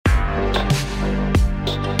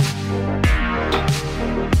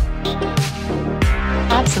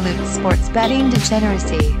absolute sports betting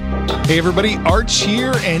degeneracy. Hey everybody, Arch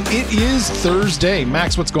here, and it is Thursday.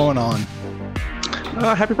 Max, what's going on?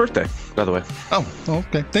 Happy birthday, by the way. Oh,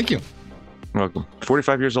 okay. Thank you. You're welcome.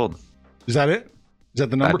 45 years old. Is that it? Is that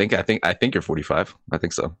the number? I think you're 45. I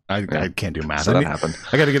think so. I can't do math. So that happened.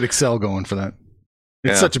 I got to get Excel going for that.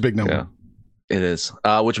 It's such a big number. Yeah. It is.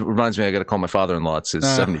 Which reminds me, I got to call my father-in-law. It's his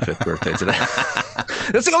 75th birthday today.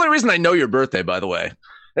 That's the only reason I know your birthday, by the way.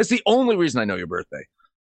 That's the only reason I know your birthday.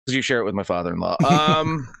 Because you share it with my father-in-law.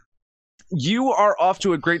 You are off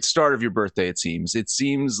to a great start of your birthday, it seems. It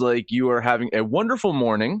seems like you are having a wonderful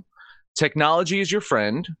morning. Technology is your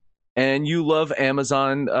friend. And you love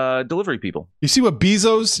Amazon delivery people. You see what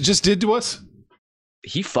Bezos just did to us?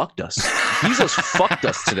 He fucked us. Bezos fucked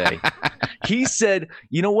us today. He said,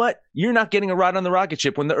 you know what? You're not getting a ride on the rocket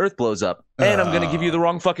ship when the Earth blows up. And I'm going to give you the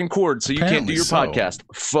wrong fucking cord so you can't do your podcast.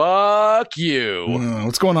 Fuck you.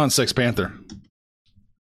 What's going on, Sex Panther?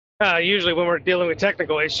 Usually when we're dealing with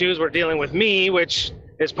technical issues, we're dealing with me, which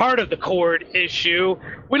is part of the cord issue.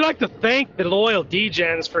 We'd like to thank the loyal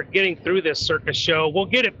D-Gens for getting through this circus show. We'll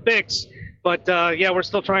get it fixed, but we're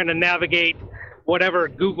still trying to navigate whatever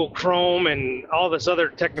Google Chrome and all this other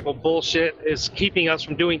technical bullshit is keeping us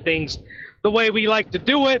from doing things the way we like to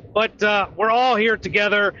do it. But we're all here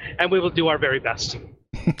together, and we will do our very best.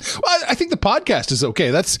 Well, I think the podcast is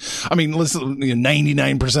okay. Listen,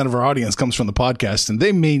 99% of our audience comes from the podcast, and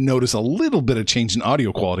they may notice a little bit of change in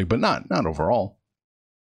audio quality, but not overall.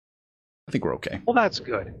 I think we're okay. Well, that's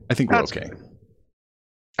good. I think we're okay. Good.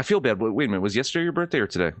 I feel bad. Wait a minute. Was yesterday your birthday or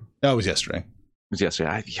today? No, it was yesterday. It was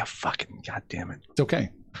yesterday. Fucking goddamn it. It's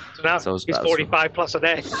okay. So now he's 45 plus a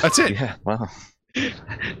day. That's it. Yeah. Wow.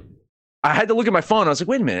 I had to look at my phone. I was like,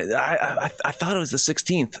 wait a minute. I thought it was the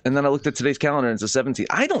 16th. And then I looked at today's calendar and it's the 17th.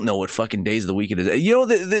 I don't know what fucking days of the week it is. You know,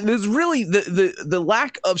 there's really the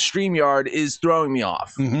lack of StreamYard is throwing me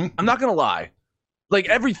off. Mm-hmm. I'm not going to lie. Like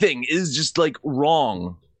everything is just like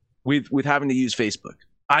wrong with having to use Facebook.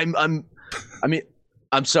 I'm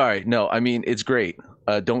sorry. No, I mean, it's great.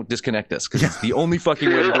 Don't disconnect us because it's the only fucking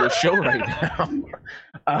way to do a show right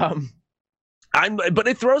now. But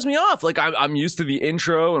it throws me off. Like I'm used to the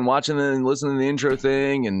intro and watching and listening to the intro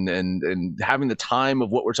thing and having the time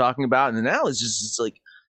of what we're talking about. And now it's like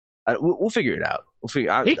we'll figure it out. We'll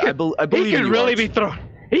figure. I believe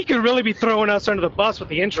he could really be throwing us under the bus with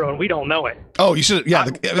the intro, and we don't know it. Oh, you should. Yeah,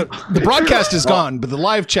 the broadcast is gone, but the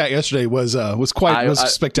live chat yesterday was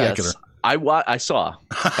spectacular. Yes. I saw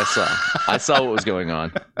what was going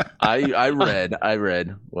on. I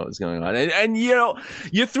read what was going on. And you know,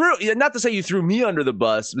 you threw, not to say you threw me under the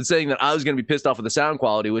bus, but saying that I was going to be pissed off with the sound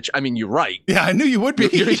quality, which, I mean, you're right. Yeah, I knew you would be.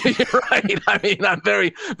 You're right. I mean, I'm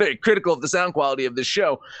very, very critical of the sound quality of this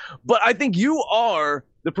show. But I think you are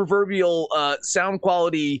the proverbial sound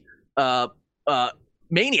quality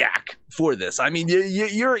maniac for this. I mean,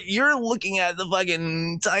 you're looking at the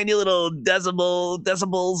fucking tiny little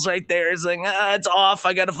decibels right there, saying it's off.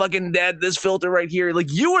 I gotta fucking add this filter right here.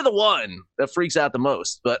 Like you are the one that freaks out the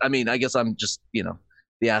most. But I mean, I guess I'm just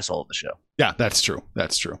the asshole of the show. Yeah, that's true.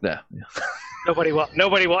 Yeah. Nobody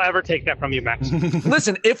will ever take that from you, Max.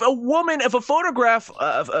 Listen, if a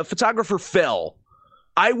photographer fell,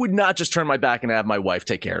 I would not just turn my back and have my wife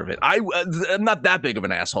take care of it. I'm not that big of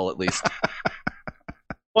an asshole, at least.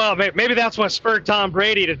 Well, maybe that's what spurred Tom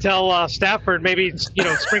Brady to tell Stafford maybe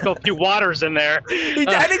sprinkle a few waters in there. He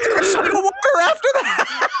did sprinkle water after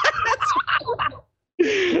that.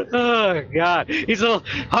 Oh God, he's a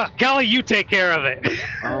little Kelly. You take care of it.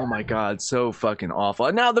 Oh my God, so fucking awful.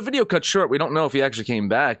 Now the video cut short. We don't know if he actually came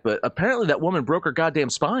back, but apparently that woman broke her goddamn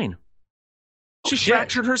spine. She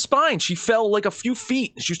fractured her spine. She fell like a few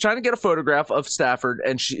feet. She was trying to get a photograph of Stafford,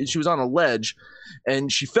 and she was on a ledge,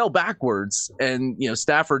 and she fell backwards. And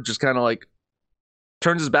Stafford just kind of like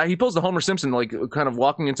turns his back. He pulls the Homer Simpson, like kind of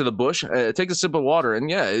walking into the bush. Takes a sip of water, and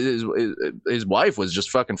his wife was just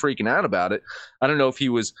fucking freaking out about it. I don't know if he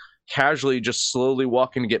was casually just slowly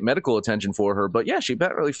walking to get medical attention for her, but yeah, she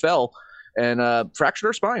apparently fell and fractured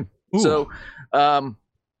her spine. Ooh. So,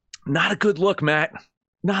 not a good look, Matt.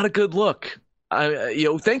 Not a good look.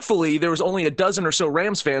 Thankfully, there was only a dozen or so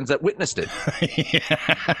Rams fans that witnessed it.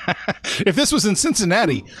 If this was in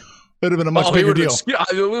Cincinnati, it would have been a much bigger deal.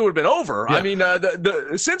 It would have been over. Yeah. I mean,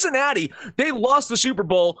 the Cincinnati, they lost the Super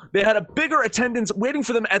Bowl. They had a bigger attendance waiting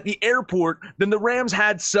for them at the airport than the Rams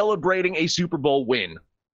had celebrating a Super Bowl win.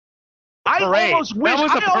 I almost wish that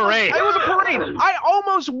was a parade. It was a parade. I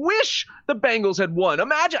almost wish the Bengals had won.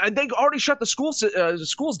 Imagine they already shut the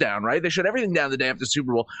schools down, right? They shut everything down the day after the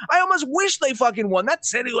Super Bowl. I almost wish they fucking won. That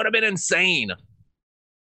city would have been insane.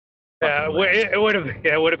 It would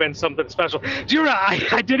have been something special. Do you?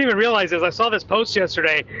 I didn't even realize this. I saw this post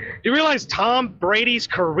yesterday. Do you realize Tom Brady's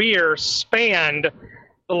career spanned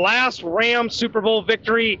the last Rams Super Bowl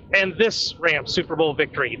victory and this Rams Super Bowl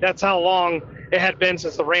victory? That's how long it had been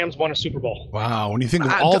since the Rams won a Super Bowl. Wow, when you think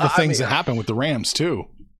of all the things that happened with the Rams too.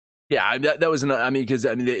 Yeah, that was because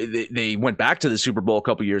they went back to the Super Bowl a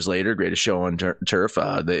couple years later, greatest show on turf.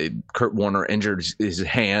 Kurt Warner injured his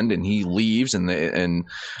hand and he leaves, and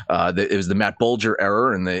it was the Matt Bulger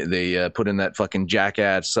error, and they put in that fucking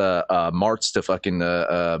jackass Martz to fucking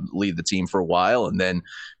lead the team for a while, and then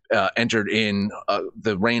entered in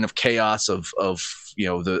the reign of chaos of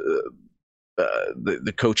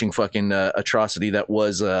the coaching fucking atrocity that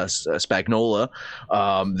was Spagnuolo,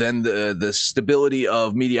 then the stability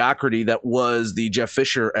of mediocrity that was the Jeff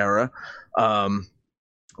Fisher era,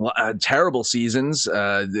 terrible seasons.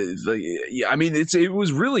 It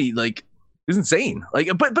was really like it's insane. Like,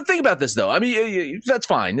 but think about this though. I mean, that's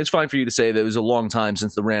fine. It's fine for you to say that it was a long time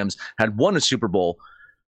since the Rams had won a Super Bowl,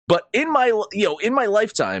 but in my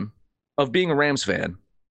lifetime of being a Rams fan.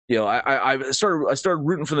 I started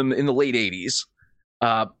rooting for them in the late 80s.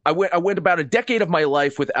 I went about a decade of my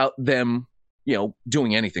life without them,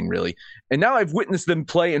 doing anything really. And now I've witnessed them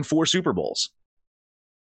play in 4 Super Bowls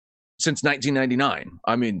since 1999.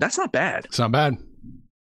 I mean, that's not bad. It's not bad.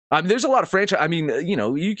 There's a lot of franchise. I mean,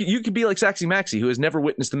 you could be like Saxy Maxey, who has never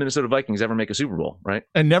witnessed the Minnesota Vikings ever make a Super Bowl, right?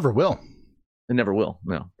 And never will. And never will.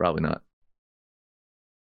 No, probably not.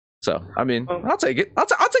 So, I mean, I'll take it. I'll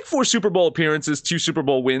take 4 Super Bowl appearances, 2 Super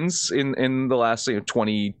Bowl wins in the last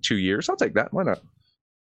 22 years. I'll take that. Why not?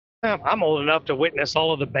 I'm old enough to witness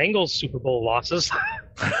all of the Bengals Super Bowl losses.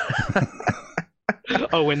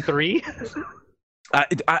 0-3.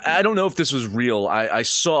 I don't know if this was real. I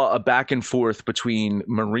saw a back and forth between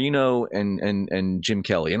Marino and Jim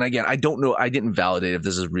Kelly. And again, I don't know. I didn't validate if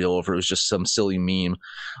this is real or if it was just some silly meme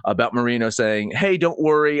about Marino saying, hey, don't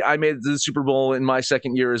worry. I made the Super Bowl in my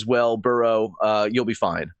second year as well. Burrow, you'll be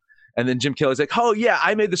fine. And then Jim Kelly's like, oh, yeah,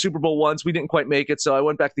 I made the Super Bowl once. We didn't quite make it. So I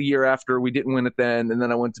went back the year after. We didn't win it then. And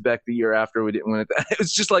then I went back the year after. We didn't win it then. It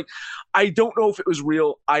was just like, I don't know if it was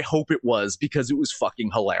real. I hope it was because it was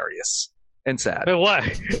fucking hilarious. And sad. It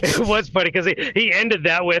was funny because he ended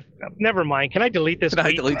that with, never mind. Can I delete this tweet?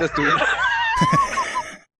 Can I delete this tweet?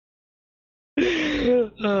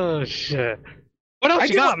 Oh, shit. What else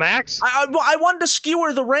you got, Max? I wanted to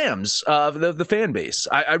skewer the Rams, the fan base.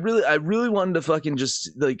 I really wanted to fucking just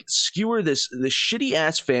like skewer this shitty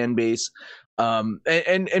ass fan base,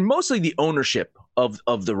 and mostly the ownership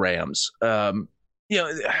of the Rams. They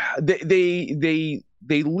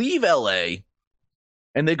leave LA.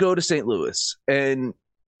 And they go to St. Louis. And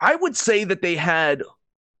I would say that they had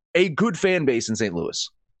a good fan base in St. Louis.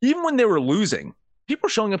 Even when they were losing, people were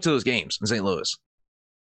showing up to those games in St. Louis.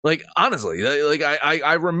 Like, honestly, like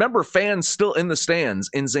I remember fans still in the stands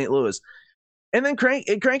in St. Louis. And then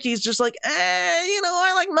Cranky's just like,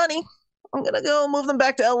 I like money. I'm going to go move them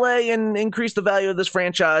back to LA and increase the value of this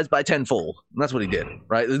franchise by tenfold. And that's what he did,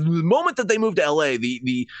 right? The moment that they moved to LA,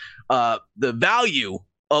 the value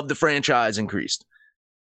of the franchise increased.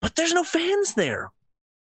 But there's no fans there.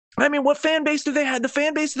 I mean, what fan base do they have? The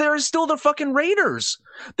fan base there is still the fucking Raiders.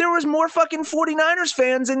 There was more fucking 49ers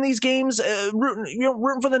fans in these games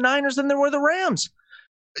rooting for the Niners than there were the Rams.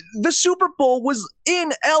 The Super Bowl was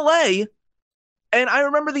in L.A., and I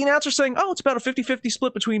remember the announcer saying, oh, it's about a 50-50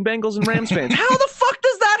 split between Bengals and Rams fans. How the fuck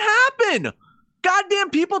does that happen? Goddamn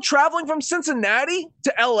people traveling from Cincinnati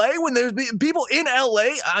to L.A. when there's people in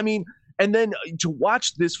L.A.? I mean, and then to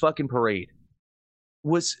watch this fucking parade.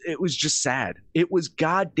 It was just sad. It was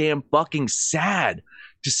goddamn fucking sad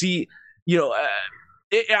to see,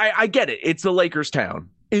 I get it. It's the Lakers town.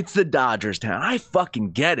 It's the Dodgers town. I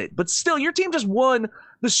fucking get it. But still, your team just won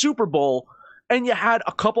the Super Bowl and you had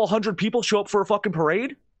a couple hundred people show up for a fucking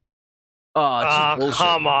parade? Oh,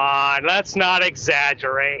 come on. Let's not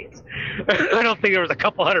exaggerate. I don't think there was a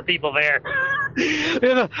couple hundred people there.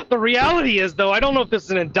 The reality is, though, I don't know if this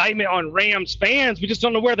is an indictment on Rams fans. We just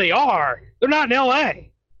don't know where they are. They're not in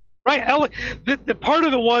L.A., right? The part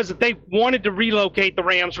of it was that they wanted to relocate the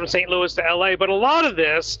Rams from St. Louis to L.A., but a lot of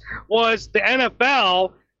this was the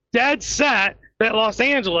NFL dead set that Los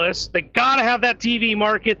Angeles, they got to have that TV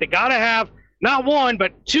market. They got to have not one,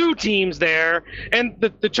 but 2 teams there, and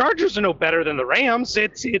the Chargers are no better than the Rams.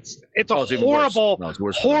 It's a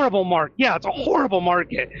horrible market. Yeah, it's a horrible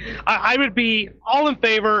market. I would be all in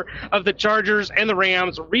favor of the Chargers and the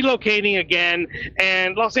Rams relocating again,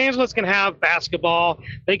 and Los Angeles can have basketball,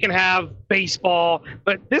 they can have baseball,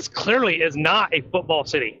 but this clearly is not a football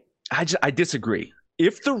city. I disagree.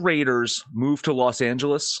 If the Raiders move to Los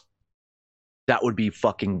Angeles, that would be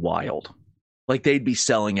fucking wild. Like, they'd be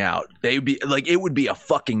selling out. They'd be like, it would be a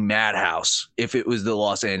fucking madhouse if it was the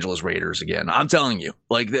Los Angeles Raiders again. I'm telling you,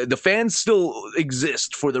 like, the fans still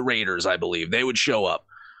exist for the Raiders. I believe they would show up,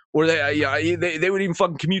 or they would even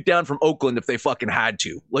fucking commute down from Oakland if they fucking had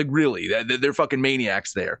to. Like, really, they're fucking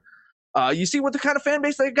maniacs there. You see what the kind of fan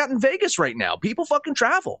base they've got in Vegas right now. People fucking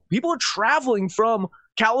travel. People are traveling from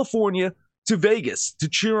California to Vegas to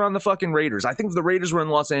cheer on the fucking Raiders. I think if the Raiders were in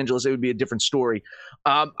Los Angeles, it would be a different story.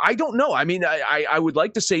 I don't know. I mean, I would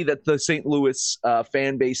like to say that the St. Louis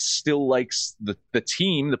fan base still likes the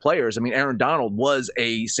team, the players. I mean, Aaron Donald was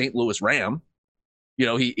a St. Louis Ram. You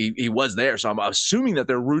know, he was there. So I'm assuming that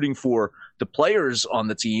they're rooting for the players on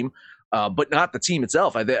the team, but not the team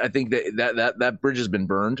itself. I think that bridge has been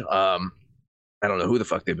burned. I don't know who the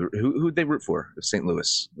fuck who'd they root for? St.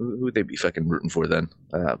 Louis. Who'd they be fucking rooting for then?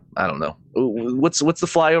 I don't know. What's the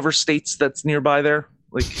flyover states that's nearby there?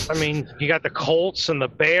 Like, I mean, you got the Colts and the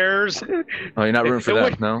Bears. Oh, you're not rooting for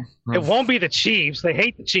them? No. It won't be the Chiefs. They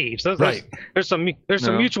hate the Chiefs. There's some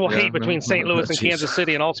mutual hate between St. Louis and Kansas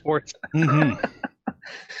City in all sports. Mm-hmm.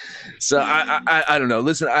 So I don't know.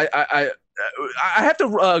 Listen, I have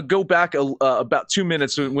to go back about 2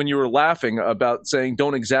 minutes when you were laughing about saying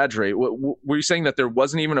don't exaggerate. Were you saying that there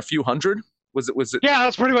wasn't even a few hundred? Was it? Yeah,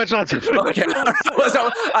 that's pretty much not. Okay.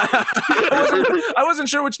 I wasn't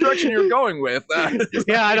sure which direction you were going with.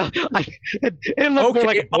 Yeah, I don't. It looked more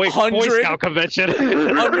like a Boy Scout convention.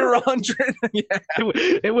 Under 100. Yeah,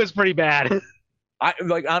 it was pretty bad.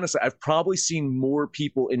 Honestly, I've probably seen more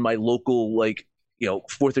people in my local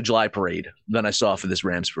 4th of July parade than I saw for this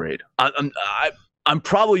Rams parade. I'm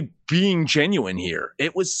probably being genuine here.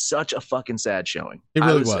 It was such a fucking sad showing. It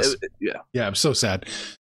really was. Yeah, I'm so sad.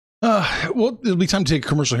 Well, it'll be time to take a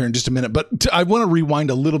commercial here in just a minute, but I want to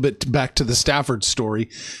rewind a little bit back to the Stafford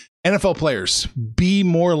story. NFL players, be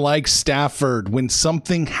more like Stafford. When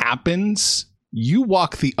something happens, you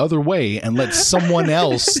walk the other way and let someone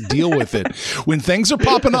else deal with it. When things are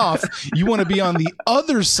popping off, you want to be on the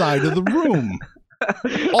other side of the room.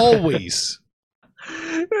 Always.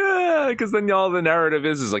 Yeah, because then all the narrative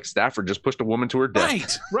is like Stafford just pushed a woman to her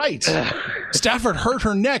death. Right. Stafford hurt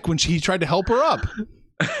her neck when he tried to help her up.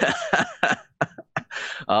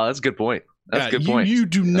 That's a good point. That's a good point. You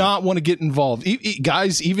do not want to get involved.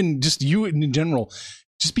 Guys, even just you in general,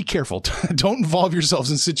 just be careful. Don't involve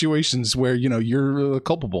yourselves in situations where, you're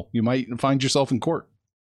culpable. You might find yourself in court.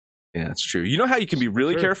 Yeah, that's true. You know how you can be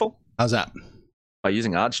really careful? How's that? By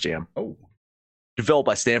using OddsJam. Oh. Developed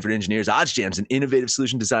by Stanford engineers, OddsJam is an innovative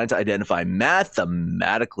solution designed to identify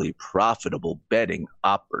mathematically profitable betting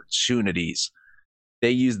opportunities.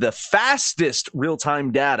 They use the fastest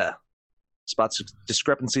real-time data, spots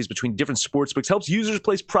discrepancies between different sportsbooks, helps users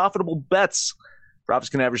place profitable bets. Profits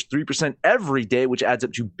can average 3% every day, which adds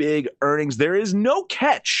up to big earnings. There is no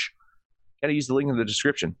catch. Got to use the link in the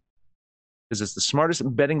description because it's the smartest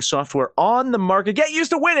betting software on the market. Get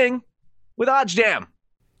used to winning with OddsJam.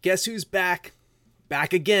 Guess who's back?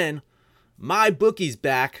 Back again. My bookie's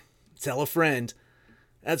back. Tell a friend.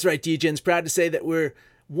 That's right, DJ's proud to say that we're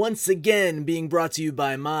once again being brought to you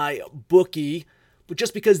by my bookie. But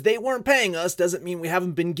just because they weren't paying us doesn't mean we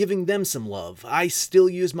haven't been giving them some love. I still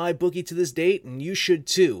use my bookie to this date, and you should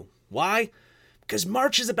too. Why? Because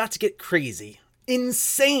March is about to get crazy.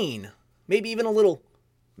 Insane. Maybe even a little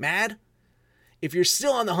mad. If you're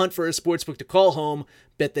still on the hunt for a sportsbook to call home,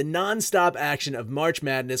 bet the non-stop action of March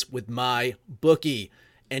Madness with my bookie.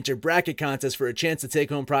 Enter bracket contests for a chance to take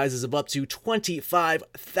home prizes of up to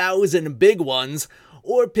 25,000 big ones,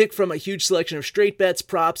 or pick from a huge selection of straight bets,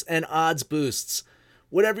 props, and odds boosts.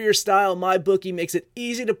 Whatever your style, MyBookie makes it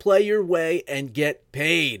easy to play your way and get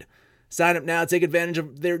paid. Sign up now, take advantage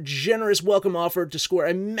of their generous welcome offer to score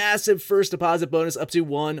a massive first deposit bonus up to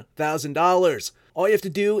 $1,000. All you have to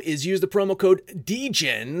do is use the promo code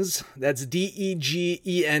DEGENS, that's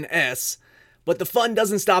DEGENS, but the fun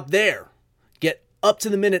doesn't stop there. Get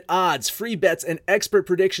up-to-the-minute odds, free bets, and expert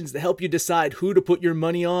predictions to help you decide who to put your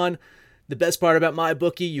money on. The best part about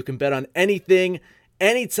MyBookie, you can bet on anything,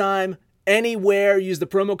 anytime, anywhere. Use the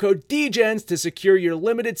promo code DEGENS to secure your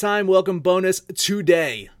limited time welcome bonus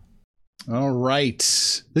today. All right.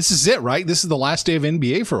 This is it, right? This is the last day of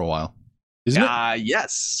NBA for a while, isn't it?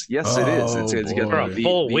 Yes, it is. It's for a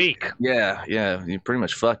full week. Yeah, you pretty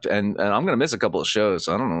much fucked. And I'm going to miss a couple of shows.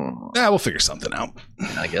 So I don't know. Yeah, we'll figure something out.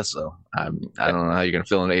 I guess so. I don't know how you're going to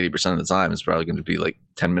fill in 80% of the time. It's probably going to be like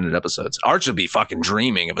 10-minute episodes. Arch would be fucking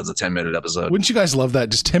dreaming if it's a 10-minute episode. Wouldn't you guys love that?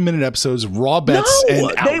 Just 10-minute episodes, raw bets,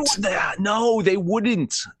 and out. No, they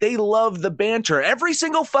wouldn't. They love the banter. Every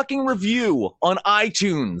single fucking review on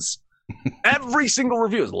iTunes. Every single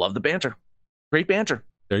review is love the banter. Great banter.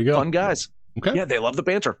 There you go. Fun guys. Okay. Yeah, they love the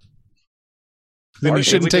banter. Then you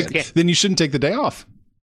shouldn't we take. just Then you shouldn't take the day off.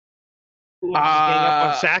 Gang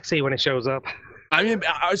up on Saxy when it shows up. I mean,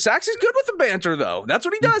 Saxy's good with the banter, though. That's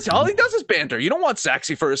what he does. All he does is banter. You don't want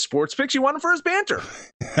Saxy for his sports picks. You want him for his banter.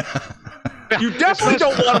 You definitely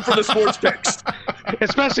don't want him for the sports picks.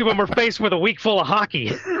 Especially when we're faced with a week full of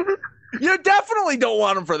hockey. You definitely don't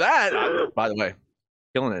want him for that. By the way,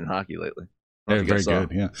 killing it in hockey lately. Very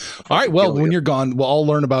good. Yeah. All right. Well, when you're gone, we'll all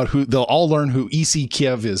learn they'll all learn who EC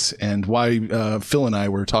Kiev is and why Phil and I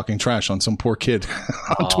were talking trash on some poor kid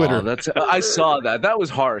on Twitter. I saw that. That was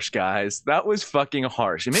harsh, guys. That was fucking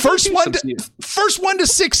harsh. First one to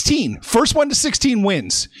 16. First one to 16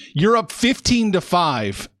 wins. You're up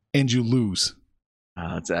 15-5 and you lose.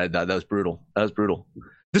 That was brutal. That was brutal.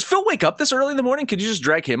 Does Phil wake up this early in the morning? Could you just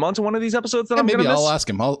drag him onto one of these episodes that I'm going to miss? Maybe I'll ask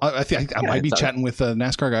him. I think I might be chatting with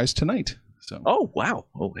NASCAR guys tonight. So. Oh, wow.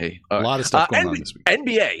 Oh, hey. A lot of stuff going on this week.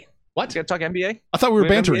 NBA. What? You got to talk NBA? I thought we were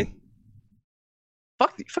bantering.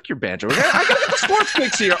 Fuck your banter. I got to get the sports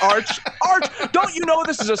picks here, Arch. Arch, don't you know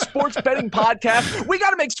this is a sports betting podcast? We got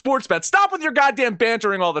to make sports bets. Stop with your goddamn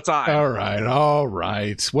bantering all the time. All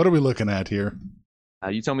right. What are we looking at here?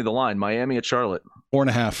 You tell me the line. Miami at Charlotte.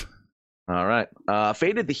 4.5. All right.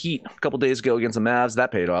 Faded the Heat a couple days ago against the Mavs.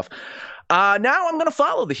 That paid off. Now I'm going to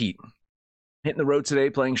follow the Heat. Hitting the road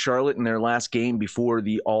today, playing Charlotte in their last game before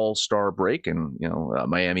the All-Star break. And,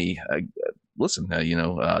 Miami,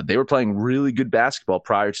 they were playing really good basketball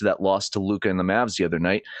prior to that loss to Luka and the Mavs the other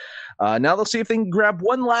night. Now they'll see if they can grab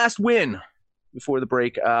one last win before the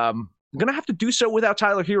break. I'm going to have to do so without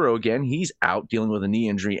Tyler Hero again. He's out dealing with a knee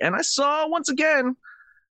injury. And I saw, once again,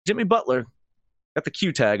 Jimmy Butler got the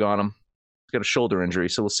Q tag on him. Got a shoulder injury,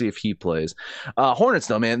 so we'll see if he plays. Hornets,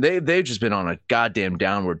 though, man, they've just been on a goddamn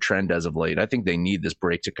downward trend as of late. I think they need this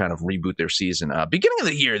break to kind of reboot their season. Beginning of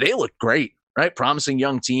the year, they looked great, right? Promising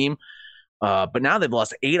young team. But now they've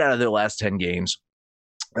lost 8 out of their last 10 games.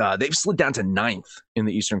 They've slid down to 9th in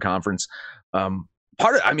the Eastern Conference.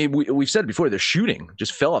 We've said it before, their shooting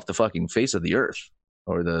just fell off the fucking face of the earth,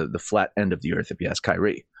 or the flat end of the earth, if you ask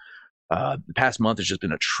Kyrie. The past month has just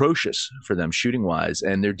been atrocious for them shooting wise,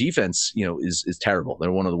 and their defense, is terrible.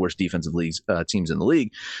 They're one of the worst defensive teams in the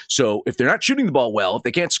league. So if they're not shooting the ball well, if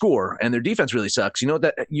they can't score, and their defense really sucks, you know what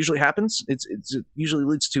that usually happens? It usually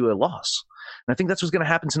leads to a loss. And I think that's what's going to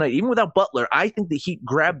happen tonight. Even without Butler, I think the Heat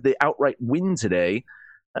grabbed the outright win today.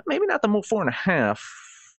 Maybe not the 4.5.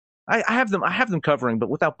 I have them covering, but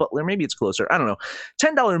without Butler, maybe it's closer. I don't know.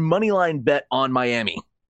 $10 money line bet on Miami.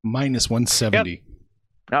 Minus 170.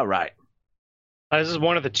 Yep. All right. This is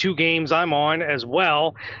one of the 2 games I'm on as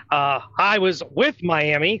well. I was with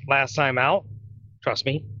Miami last time out. Trust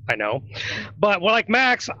me, I know. But like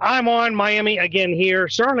Max, I'm on Miami again here.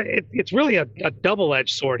 Charlotte, it's really a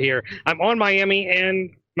double-edged sword here. I'm on Miami,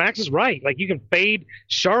 and Max is right. Like, you can fade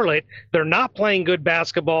Charlotte. They're not playing good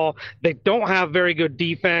basketball. They don't have very good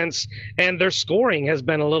defense, and their scoring has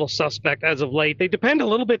been a little suspect as of late. They depend a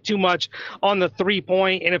little bit too much on the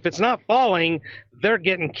 3-point, and if it's not falling, they're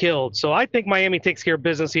getting killed. So I think Miami takes care of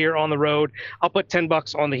business here on the road. I'll put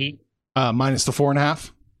 $10 on the Heat. Minus the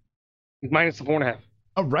 4.5. Minus the 4.5.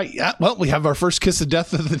 All right. Yeah. Well, we have our first kiss of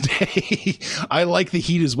death of the day. I like the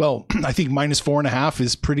Heat as well. I think minus 4.5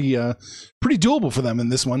 is pretty doable for them in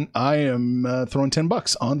this one. I am throwing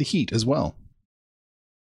 $10 on the Heat as well.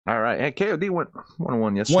 All right. Hey, KOD went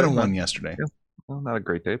 1-1 yesterday. 1-1 yesterday. Yeah. Well, not a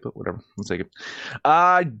great day, but whatever. Let's take it.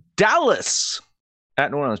 Dallas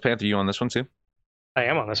at New Orleans. Panther, you on this one too? I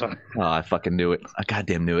am on this one. Oh, I fucking knew it. I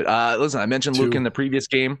goddamn knew it. Listen, I mentioned Luke in the previous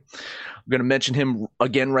game. I'm going to mention him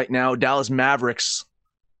again right now. Dallas Mavericks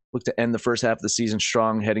look to end the first half of the season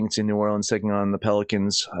strong, heading to New Orleans, taking on the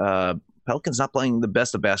Pelicans. Pelicans not playing the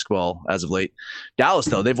best of basketball as of late. Dallas,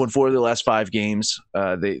 though, they've won 4 of their last 5 games.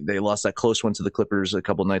 They lost that close one to the Clippers a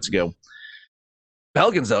couple nights ago.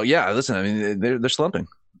 Pelicans, though, yeah, listen, I mean, they're slumping.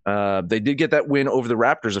 They did get that win over the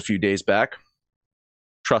Raptors a few days back.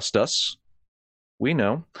 Trust us. We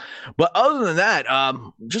know. But other than that,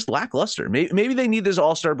 just lackluster. Maybe they need this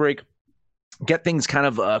All-Star break, get things kind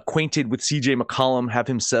of acquainted with CJ McCollum, have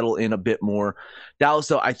him settle in a bit more. Dallas,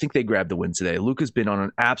 though, I think they grabbed the win today. Luka's been on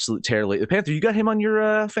an absolute tear lately. Panther, you got him on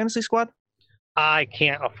your fantasy squad? I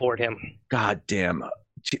can't afford him. God damn.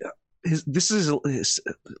 This is his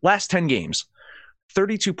last 10 games.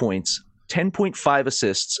 32 points, 10.5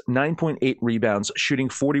 assists, 9.8 rebounds, shooting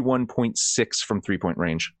 41.6 from three-point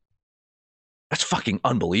range. That's fucking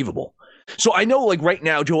unbelievable. So I know, like, right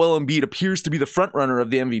now, Joel Embiid appears to be the front runner of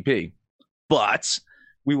the MVP, but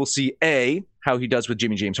we will see A, how he does with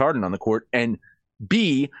Jimmy James Harden on the court, and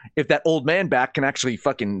B, if that old man back can actually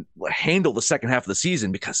fucking handle the second half of the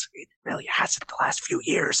season, because it really hasn't the last few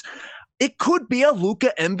years. it could be a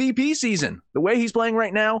Luka MVP season. The way he's playing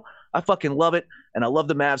right now, I fucking love it. And I love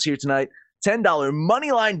the Mavs here tonight. $10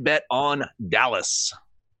 money line bet on Dallas.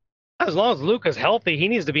 As long as Luka's healthy, he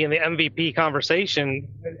needs to be in the MVP conversation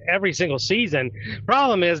every single season.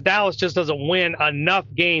 Problem is, Dallas just doesn't win enough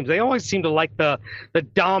games. They always seem to like the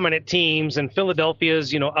dominant teams, and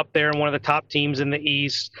Philadelphia's, up there and one of the top teams in the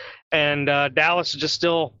East. And Dallas is just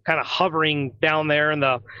still kind of hovering down there in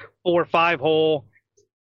the 4 or 5 hole,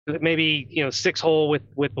 maybe 6 hole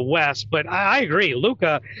with the West. But I agree,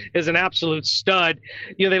 Luka is an absolute stud.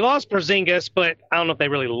 They lost Porzingis, but I don't know if they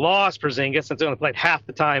really lost Porzingis since they only played half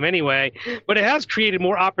the time anyway. But it has created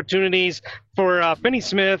more opportunities for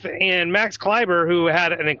Finney-Smith and Max Kleber, who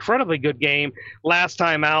had an incredibly good game last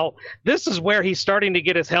time out. This is where he's starting to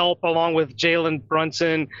get his help, along with Jalen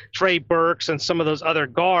Brunson, Trey Burks, and some of those other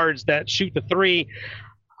guards that shoot the three.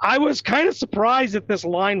 I was kind of surprised that this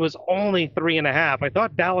line was only 3.5. I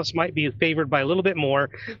thought Dallas might be favored by a little bit more,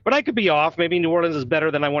 but I could be off. Maybe New Orleans is better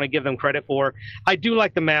than I want to give them credit for. I do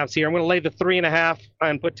like the Mavs here. I'm going to lay the 3.5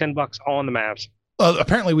 and put $10 on the Mavs.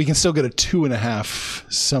 Apparently, we can still get a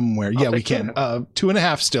 2.5 somewhere. Yeah, we can.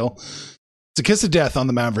 2.5 still. It's a kiss of death on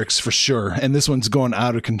the Mavericks for sure, and this one's going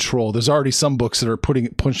out of control. There's already some books that are pushing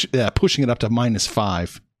it up to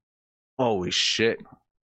 -5. Holy shit.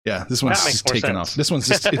 Yeah, this one's just taken off. This one's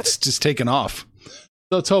it's just taken off.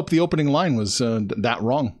 So let's hope the opening line was that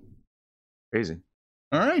wrong. Crazy.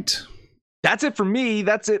 All right. That's it for me.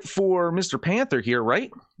 That's it for Mr. Panther here,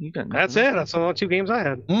 right? That's it. That's the only 2 games I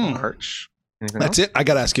had. Arch. That's it. I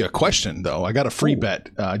got to ask you a question, though. I got a free bet.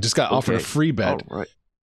 I just got offered a free bet. All right.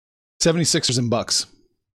 76ers and Bucks.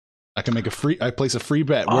 I can make I place a free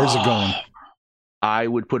bet. Where's it going? I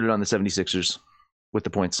would put it on the 76ers with the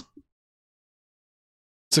points.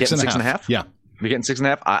 6.5. Yeah, we're getting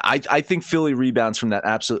 6.5. I think Philly rebounds from that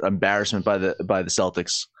absolute embarrassment by the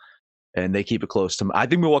Celtics, and they keep it close to. I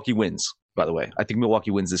think Milwaukee wins. By the way, I think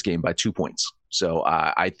Milwaukee wins this game by 2 points. So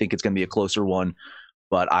I think it's going to be a closer one,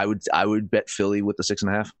 but I would bet Philly with the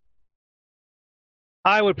 6.5.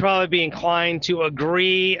 I would probably be inclined to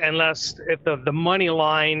agree, unless if the money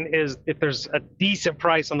line is, if there's a decent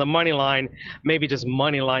price on the money line, maybe just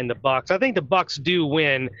money line the Bucks. I think the Bucks do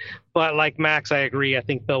win, but like Max, I agree. I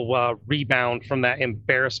think they'll rebound from that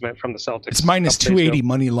embarrassment from the Celtics. It's -280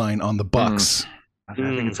 money line on the Bucks. I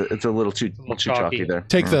think it's a little too chalky there.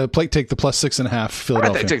 Take the plus 6.5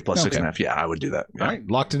 Philadelphia. Take plus 6.5. Yeah, I would do that. Yeah. All right,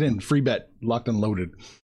 locked it in. Free bet, locked and loaded.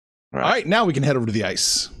 All right, now we can head over to the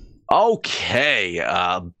ice. Okay,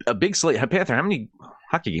 a big slate. Panther, how many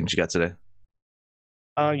hockey games you got today?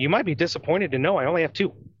 You might be disappointed to know I only have 2.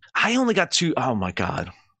 I only got 2. Oh my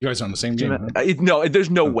god! You guys are on the same game? No, there's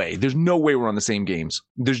no way. There's no way we're on the same games.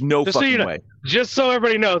 There's no fucking way. Just so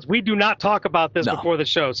everybody knows, we do not talk about this before the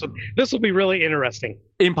show, so this will be really interesting.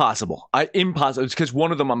 Impossible. Impossible. It's because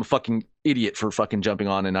one of them I'm a fucking idiot for fucking jumping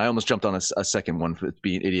on, and I almost jumped on a second one for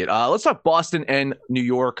being an idiot. Let's talk Boston and New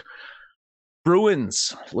York.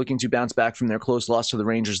 Bruins looking to bounce back from their close loss to the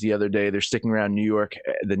Rangers the other day. They're sticking around New York,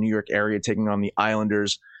 the New York area, taking on the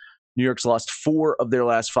Islanders. New York's lost 4 of their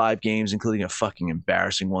last 5 games, including a fucking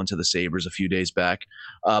embarrassing one to the Sabres a few days back.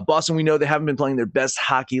 Boston, we know they haven't been playing their best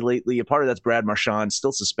hockey lately. A part of that's Brad Marchand,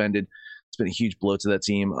 still suspended. It's been a huge blow to that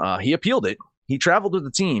team. He appealed it. He traveled with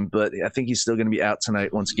the team, but I think he's still going to be out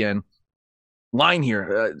tonight once again. Line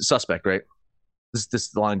here, suspect, right?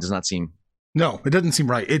 This line does not seem... No, it doesn't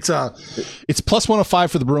seem right. It's plus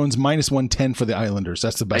 105 for the Bruins, minus 110 for the Islanders.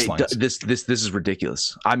 That's the best line. This is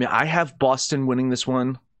ridiculous. I mean, I have Boston winning this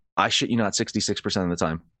one. I shit you not, 66% of the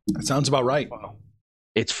time. That sounds about right. Wow.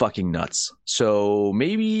 It's fucking nuts. So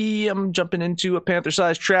maybe I'm jumping into a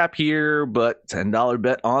Panther-sized trap here, but $10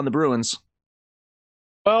 bet on the Bruins.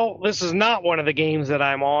 Well, this is not one of the games that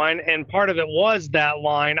I'm on, and part of it was that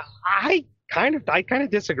line. I kind of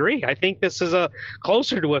disagree. I think this is a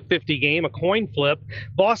closer to a 50 game, a coin flip.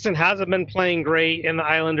 Boston hasn't been playing great, and the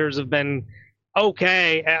Islanders have been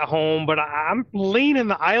okay at home, but I'm leaning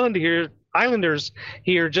the Islanders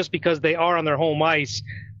here just because they are on their home ice.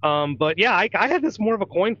 But yeah, I had this more of a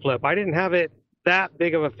coin flip. I didn't have it that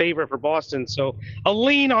big of a favorite for Boston, so a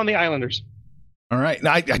lean on the Islanders. All right.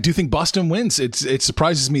 Now, I do think Boston wins. It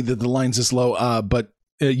surprises me that the line's this low, but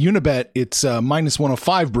Unibet, it's minus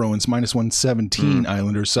 105 Bruins, minus 117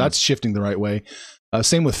 Islanders. So that's shifting the right way.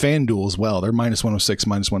 Same with FanDuel as well. They're minus 106,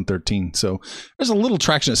 minus 113. So there's a little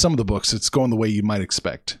traction at some of the books. It's going the way you might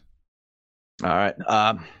expect. All right.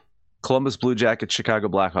 Columbus Blue Jackets, Chicago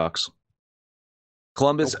Blackhawks.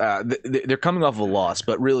 Columbus, they're coming off of a loss,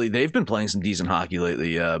 but really they've been playing some decent hockey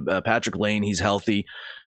lately. Patrick Lane, he's healthy.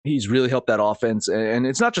 He's really helped that offense, and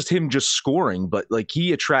it's not just him just scoring, but like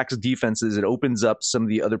he attracts defenses. It opens up some of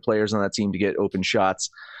the other players on that team to get open shots.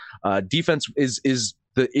 Defense is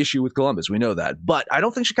the issue with Columbus. We know that, but I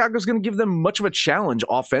don't think Chicago's going to give them much of a challenge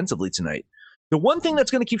offensively tonight. The one thing that's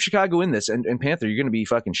going to keep Chicago in this, and Panther, you're going to be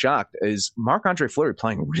fucking shocked, is Marc-Andre Fleury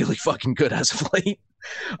playing really fucking good as of late.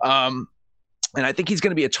 And I think he's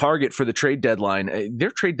going to be a target for the trade deadline. Their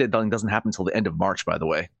trade deadline doesn't happen until the end of March, by the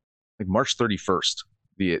way, like March 31st.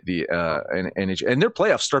 And their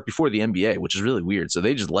playoffs start before the NBA, which is really weird. So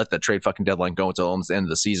they just let that trade fucking deadline go until almost the end of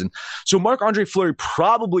the season. So Marc-Andre Fleury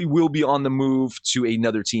probably will be on the move to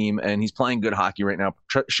another team, and he's playing good hockey right now,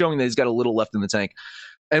 showing that he's got a little left in the tank.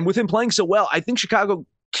 And with him playing so well, I think Chicago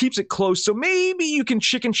keeps it close. So maybe you can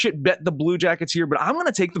chicken shit bet the Blue Jackets here, but I'm going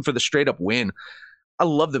to take them for the straight up win. I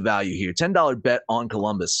love the value here. $10 bet on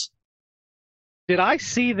Columbus. Did I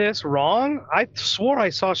see this wrong? I swore I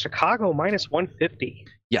saw Chicago minus 150.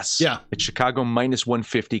 Yes. Yeah. It's Chicago minus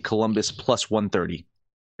 150, Columbus plus 130.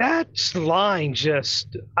 That line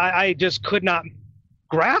I just could not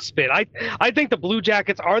grasp it. I think the Blue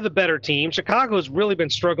Jackets are the better team. Chicago's really been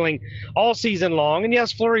struggling all season long. And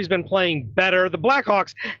yes, Fleury's been playing better. The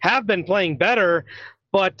Blackhawks have been playing better.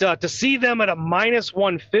 But to see them at a minus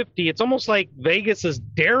 150, it's almost like Vegas is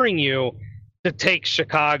daring you to take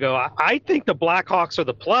Chicago. I think the Blackhawks are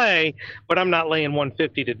the play, but I'm not laying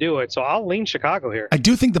 150 to do it. So I'll lean Chicago here. I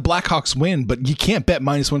do think the Blackhawks win, but you can't bet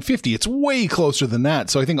minus 150. It's way closer than that.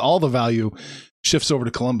 So I think all the value shifts over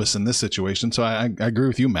to Columbus in this situation. So I agree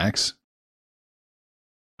with you, Max.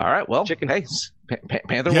 All right. Well, hey,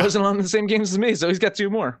 Panther wasn't on the same games as me, so he's got two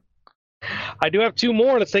more. I do have two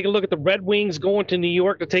more. Let's take a look at the Red Wings going to New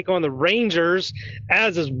York to take on the Rangers.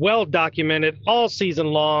 As is well documented all season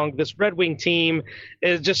long, this Red Wing team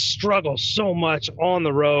is just struggles so much on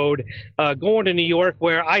the road. Going to New York,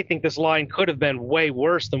 where I think this line could have been way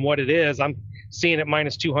worse than what it is. I'm seeing it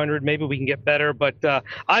minus 200. Maybe we can get better, but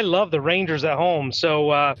I love the Rangers at home.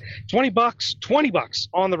 So $20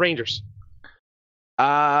 on the Rangers.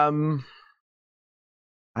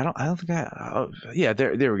 I don't think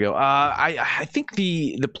there we go. I think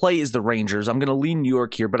the play is the Rangers. I'm going to lean New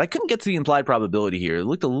York here, but I couldn't get to the implied probability here. It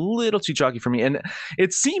looked a little too chalky for me, and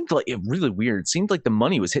it seemed like really weird. It seemed like the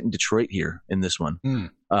money was hitting Detroit here in this one.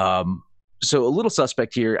 So a little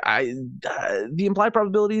suspect here. The implied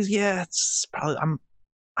probability is it's probably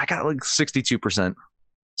I got like 62%.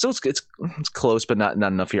 So it's close, but not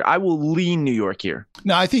enough here. I will lean New York here.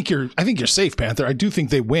 No, I think you're safe, Panther. I do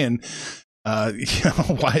think they win.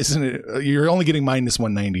 Why isn't it? You're only getting minus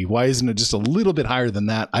 190. Why isn't it just a little bit higher than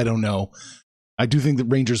that? I don't know. I do think the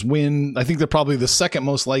Rangers win. I think they're probably the second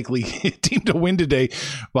most likely team to win today,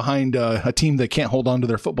 behind a team that can't hold on to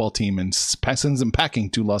their football team and sends them packing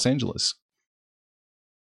to Los Angeles.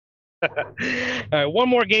 All right, one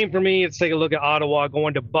more game for me. Let's take a look at Ottawa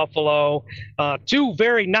going to Buffalo. Two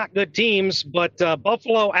very not good teams, but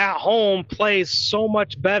Buffalo at home plays so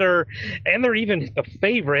much better, and they're even the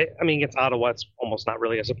favorite. I mean, against Ottawa, it's almost not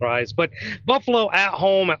really a surprise, but Buffalo at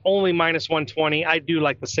home at only minus 120. I do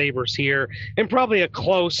like the Sabres here, and probably a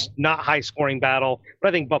close, not high-scoring battle, but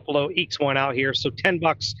I think Buffalo ekes one out here, so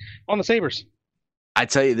 $10 on the Sabres. I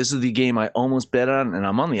tell you, this is the game I almost bet on, and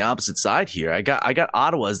I'm on the opposite side here. I got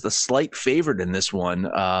Ottawa as the slight favorite in this one.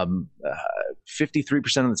 53%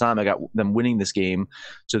 of the time I got them winning this game.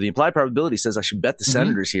 So the implied probability says I should bet the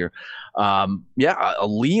Senators here. A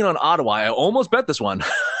lean on Ottawa. I almost bet this one.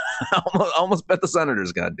 almost bet the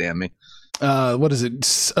Senators, God damn me. What is it?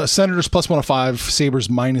 Senators plus 105, Sabres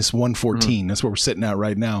minus 114. That's where we're sitting at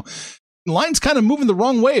right now. The line's kind of moving the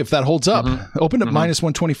wrong way if that holds up. Opened up minus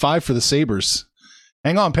 125 for the Sabres.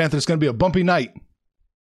 Hang on, Panther. It's going to be a bumpy night.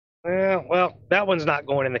 Well, that one's not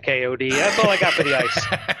going in the KOD. That's all I got for the ice.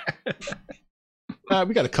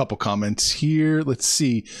 We got a couple comments here. Let's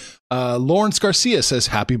see. Lawrence Garcia says,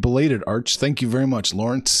 happy belated, Arch. Thank you very much,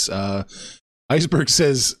 Lawrence. Iceberg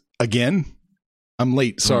says, again, I'm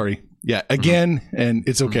late. Sorry. Yeah, again, and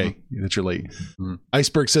it's okay that you're late.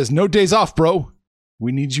 Iceberg says, no days off, bro.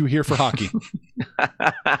 We need you here for hockey.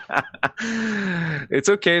 It's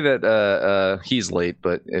okay that he's late,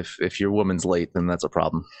 but if your woman's late, then that's a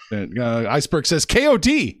problem. Iceberg says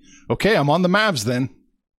KOD. Okay, I'm on the Mavs then.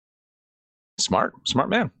 Smart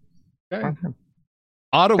man. Okay.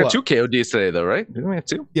 Ottawa. Got two KODs today, though, right? Didn't we have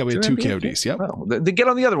two? Yeah, we had two KODs. Yep. Well, they get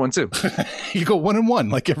on the other one too. You go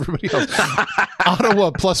 1-1 like everybody else. Ottawa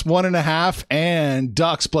plus 1.5 and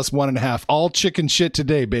Ducks plus 1.5. All chicken shit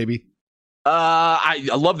today, baby. I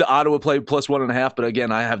love the Ottawa play plus 1.5, but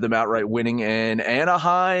again, I have them outright winning, and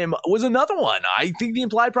Anaheim was another one. I think the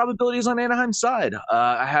implied probability is on Anaheim's side.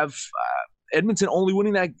 I have Edmonton only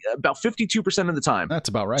winning that about 52% of the time. That's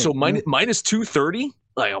about right. So minus 230,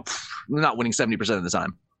 like not winning 70% of the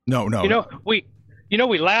time. No.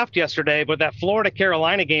 We laughed yesterday, but that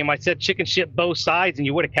Florida-Carolina game, I said chicken shit both sides, and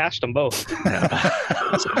you would have cashed them both.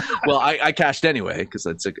 Well, I cashed anyway because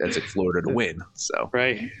I took Florida to win. So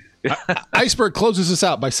right. Iceberg closes us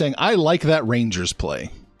out by saying, "I like that Rangers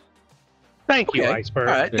play." Thank you, Iceberg.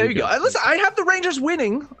 All right, there you go. Listen, I have the Rangers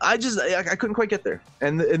winning. I couldn't quite get there,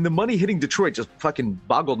 and the money hitting Detroit just fucking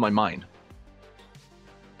boggled my mind.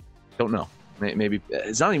 Don't know. Maybe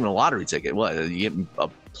it's not even a lottery ticket. What, you get a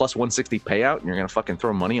plus 160 payout, and you're gonna fucking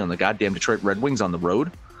throw money on the goddamn Detroit Red Wings on the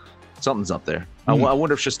road? Something's up there. I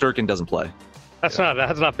wonder if Shesterkin doesn't play. That's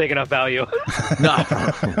not big enough value. No.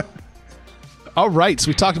 All right, so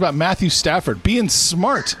we talked about Matthew Stafford being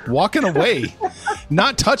smart, walking away,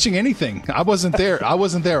 not touching anything. I wasn't there,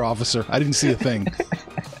 officer. I didn't see a thing.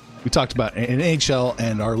 We talked about NHL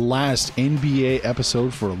and our last NBA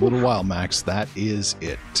episode for a little while, Max. That is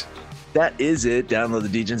it. That is it. Download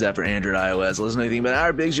the DJs app for Android, iOS. Listen to anything about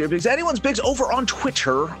our bigs, your bigs, anyone's bigs over on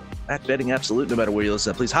Twitter at Betting Absolute. No matter where you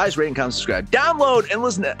listen, please highest rating, comment, subscribe, download, and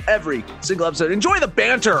listen to every single episode. Enjoy the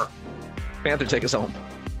banter. Panther, take us home.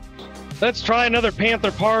 Let's try another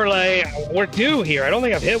Panther parlay. We're due here. I don't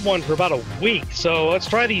think I've hit one for about a week. So let's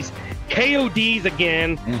try these KODs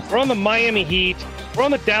again. We're on the Miami Heat. We're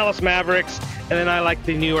on the Dallas Mavericks. And then I like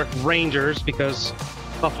the New York Rangers because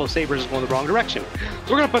Buffalo Sabres is going the wrong direction.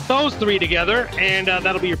 So we're going to put those three together, and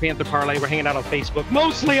that'll be your Panther parlay. We're hanging out on Facebook,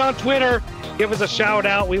 mostly on Twitter. Give us a shout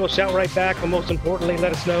out. We will shout right back. But most importantly,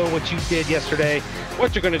 let us know what you did yesterday,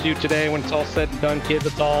 what you're going to do today when it's all said and done, kids.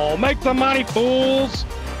 It's all make some money, fools.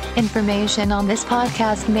 Information on this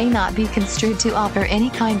podcast may not be construed to offer any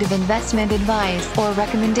kind of investment advice or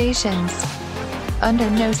recommendations. Under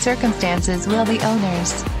no circumstances will the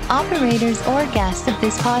owners, operators, or guests of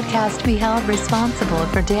this podcast be held responsible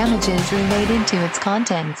for damages related to its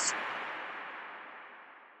contents.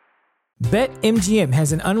 BetMGM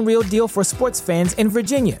has an unreal deal for sports fans in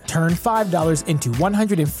Virginia. Turn $5 into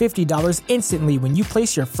 $150 instantly when you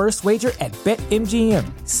place your first wager at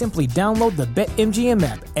BetMGM. Simply download the BetMGM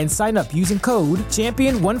app and sign up using code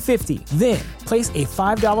Champion150. Then, place a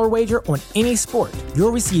 $5 wager on any sport.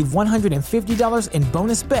 You'll receive $150 in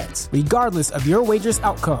bonus bets, regardless of your wager's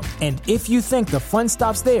outcome. And if you think the fun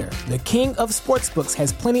stops there, the king of sportsbooks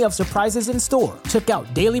has plenty of surprises in store. Check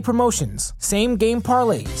out daily promotions, same-game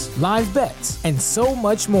parlays, live bets, and so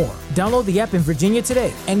much more. Download the app in Virginia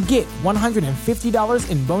today and get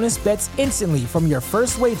 $150 in bonus bets instantly from your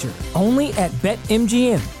first wager. Only at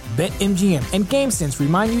BetMGM. BetMGM and GameSense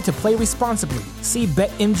remind you to play responsibly. See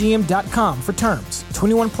BetMGM.com for terms.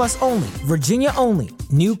 21 plus only. Virginia only.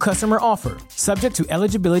 New customer offer. Subject to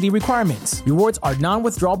eligibility requirements. Rewards are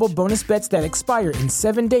non-withdrawable bonus bets that expire in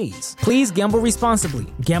 7 days. Please gamble responsibly.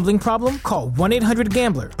 Gambling problem? Call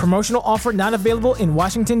 1-800-GAMBLER. Promotional offer not available in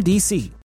Washington, D.C.